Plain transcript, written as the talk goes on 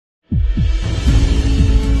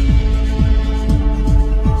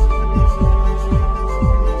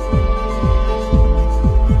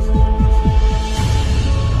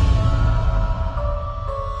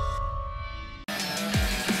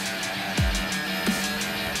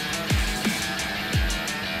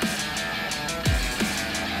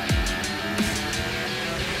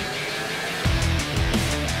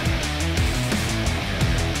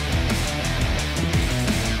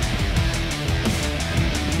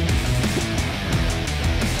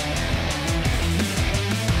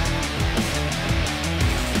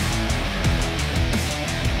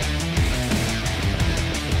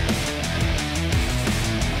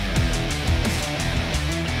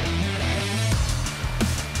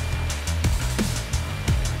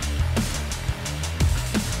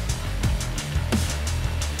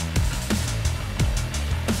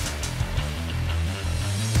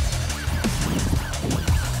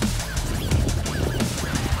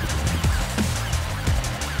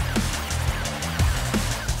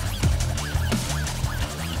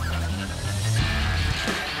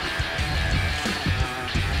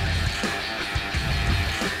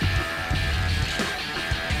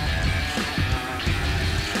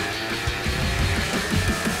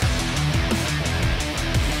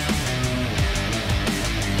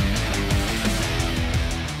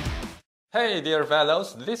Hey dear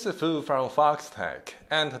fellows, this is Fu from Foxtech,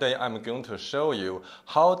 and today I'm going to show you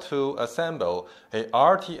how to assemble a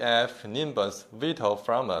RTF Nimbus VTOL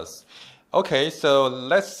from us. Okay, so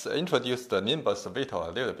let's introduce the Nimbus VTOL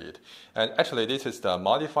a little bit. And actually this is the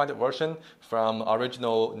modified version from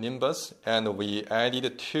original Nimbus, and we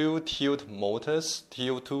added two tilt motors,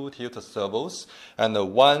 two tilt servos, and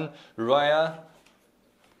one rear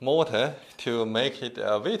motor to make it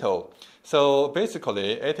a VTOL. So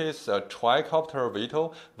basically, it is a tri-copter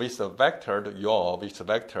VTOL with a vectored yaw, with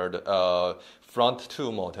vectored front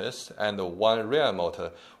two motors and one rear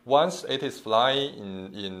motor. Once it is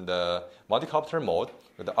flying in the multicopter mode,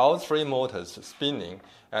 with all three motors spinning,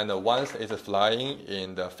 and once it is flying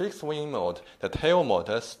in the fixed wing mode, the tail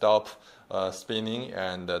motor stop spinning,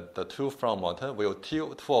 and the two front motor will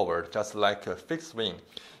tilt forward, just like a fixed wing.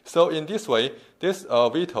 So in this way, this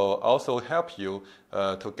VTOL also help you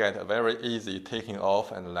to get a very easy taking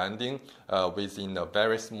off and landing within a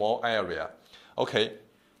very small area. Okay,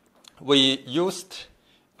 we used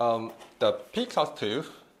the peacock tube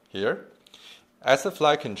here as a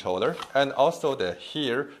flight controller, and also the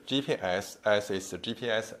here GPS as its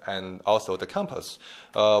GPS, and also the compass,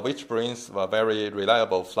 which brings a very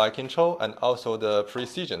reliable flight control and also the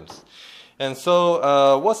precision. And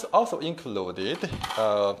so what's also included,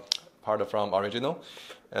 part from original,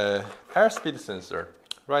 airspeed sensor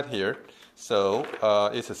right here. So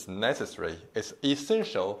it is necessary, it's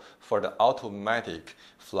essential for the automatic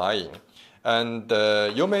flying. And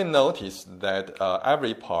you may notice that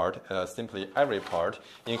every part, simply every part,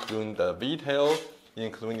 including the VTOL,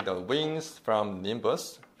 including the wings from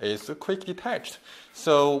Nimbus, is quick detached.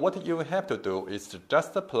 So what you have to do is to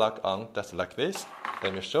just plug on, just like this.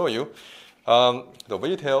 Let me show you. The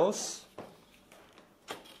VTOLs,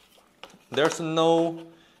 there's no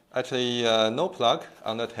plug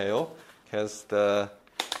on the tail, because the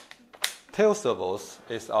tail servos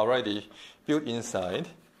is already built inside.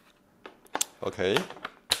 Okay,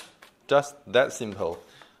 just that simple.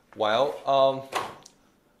 Well,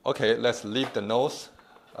 okay, let's leave the nose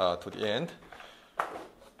to the end.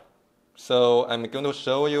 So I'm going to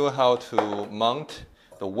show you how to mount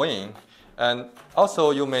the wing. And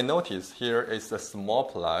also you may notice here is a small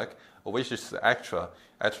plug, which is extra.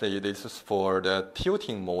 Actually, this is for the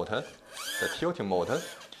tilting motor,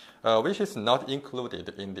 which is not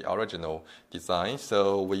included in the original design.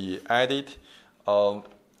 So we added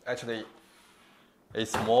actually a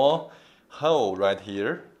small hole right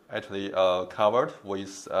here, actually covered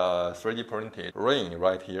with 3D printed ring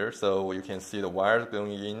right here. So you can see the wires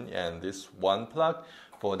going in, and this one plug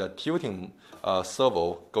for the tilting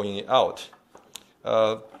servo going out.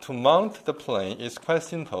 To mount the plane is quite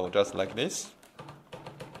simple, just like this.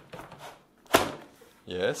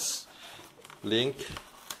 Yes, link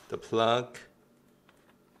the plug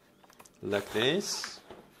like this,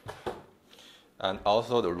 and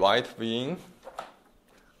also the right wing.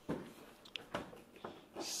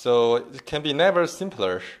 So it can be never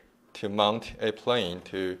simpler to mount a plane,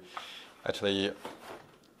 to actually,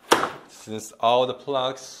 since all the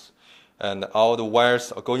plugs and all the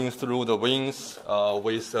wires are going through the wings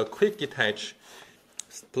with a quick detach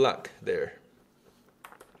plug there.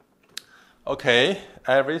 Okay,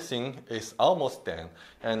 everything is almost done,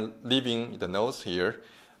 and leaving the nose here.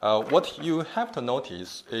 What you have to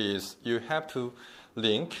notice is you have to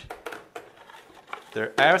link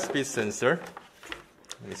the airspeed sensor.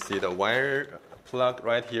 You see the wire plug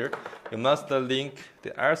right here. You must link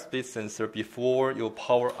the airspeed sensor before you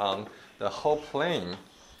power on the whole plane.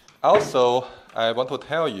 Also, I want to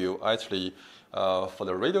tell you, actually, for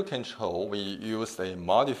the radio control, we use a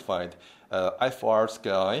modified FR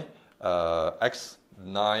Sky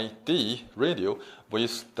X9D radio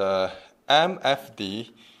with the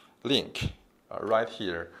MFD link right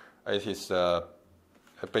here. It is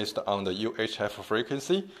based on the UHF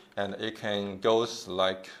frequency, and it can go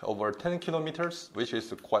like over 10 kilometers, which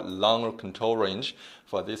is quite long control range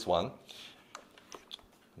for this one.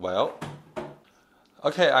 Well,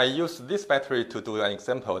 okay, I use this battery to do an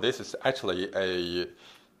example. This is actually a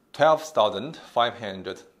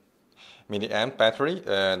 12,500 milliamp battery,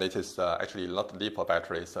 and it is actually not lipo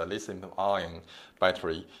battery, it's a lithium-ion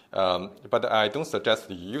battery. But I don't suggest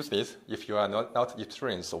you use this if you are not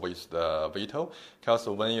experienced with the VTOL, because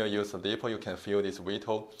when you use lipo, you can feel this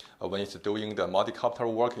VTOL when it's doing the multicopter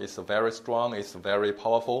work. It's very strong, it's very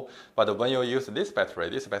powerful. But when you use this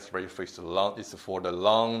battery is for the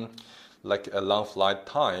long, like a long flight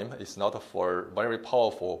time. It's not for very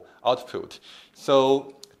powerful output.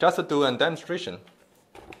 So just to do a demonstration,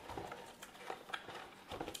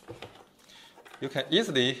 you can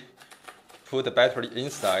easily put the battery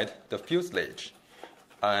inside the fuselage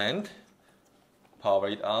and Power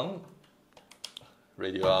it on.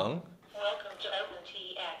 Radio on. Welcome to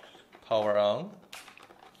OpenTX. Power on.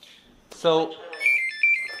 So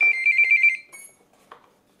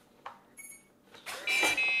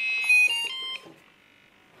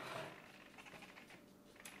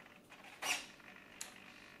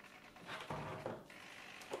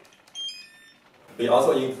we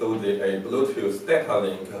also included a Bluetooth data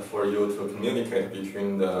link for you to communicate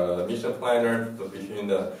between the mission planner, between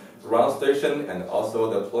the ground station, and also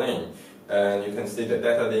the plane. And you can see the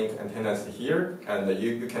data link antennas here, and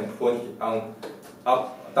you can point it on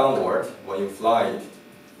up downward when you fly it.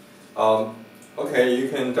 Okay, you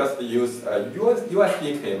can just use a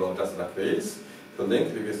USB cable just like this to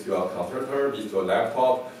link it with your computer, with your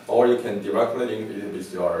laptop, or you can directly link it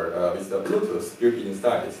with your with the Bluetooth built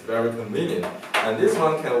inside. It's very convenient, and this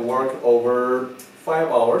one can work over 5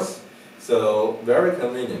 hours, so very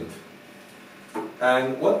convenient.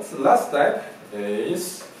 And what's the last step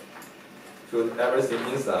is put everything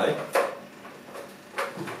inside.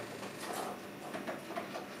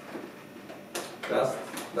 Just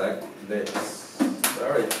like this.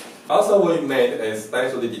 Also, we made a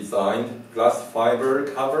specially designed glass fiber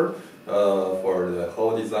cover for the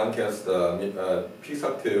whole design, because the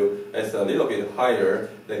Pixar 2 is a little bit higher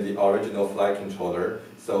than the original flight controller.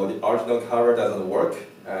 So the original cover doesn't work,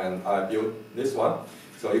 and I built this one.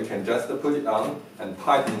 So you can just put it on and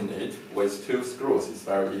tighten it with 2 screws. It's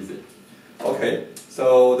very easy. Okay,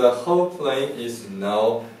 so the whole plane is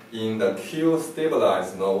now in the Q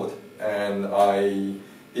stabilized mode, and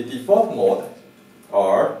the default mode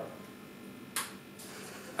are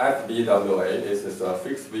FBWA. This is a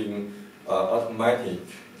fixed wing automatic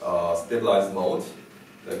stabilized mode.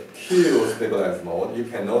 The Q stabilized mode, you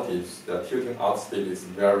can notice the tilting up speed is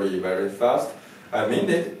very, very fast. I made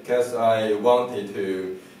it because I wanted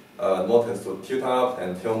to motors to tilt up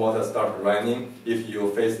until motor start running. If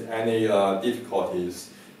you face any difficulties,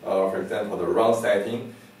 for example the wrong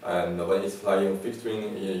setting, and when it's flying fixed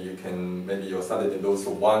wing, you can maybe you suddenly lose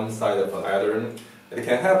one side of an aileron. It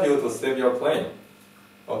can help you to save your plane.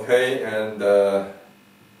 Okay, and the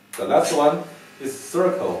last one is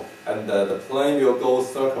circle, and the plane will go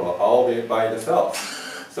circle all the way by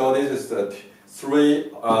itself. So this is the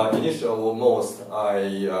 3 initial modes I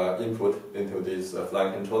input into this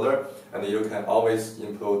flight controller, and you can always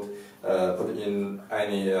put in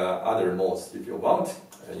any other modes if you want,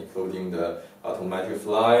 including the automatic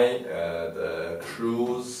fly, the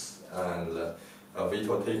cruise, and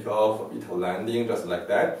VTOL takeoff, VTOL landing, just like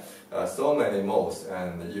that. So many modes,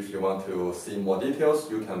 and if you want to see more details,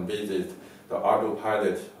 you can visit the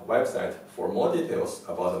AutoPilot website for more details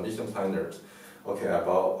about the mission planners. Okay,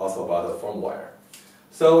 also about the firmware.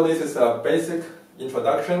 So this is a basic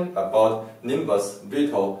introduction about Nimbus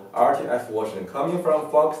VTOL RTF version coming from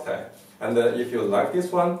Foxtech. And if you like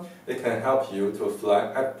this one, it can help you to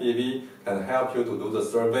fly FPV, can help you to do the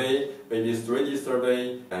survey, maybe 3D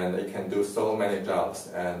survey, and it can do so many jobs.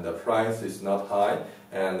 And the price is not high.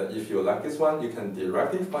 And if you like this one, you can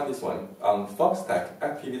directly find this one on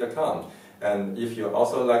foxtechfpv.com. And if you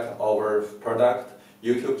also like our product,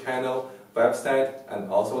 YouTube channel, website, and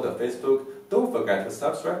also the Facebook, don't forget to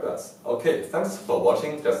subscribe us. Okay, thanks for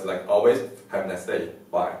watching. Just like always, have a nice day.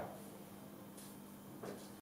 Bye.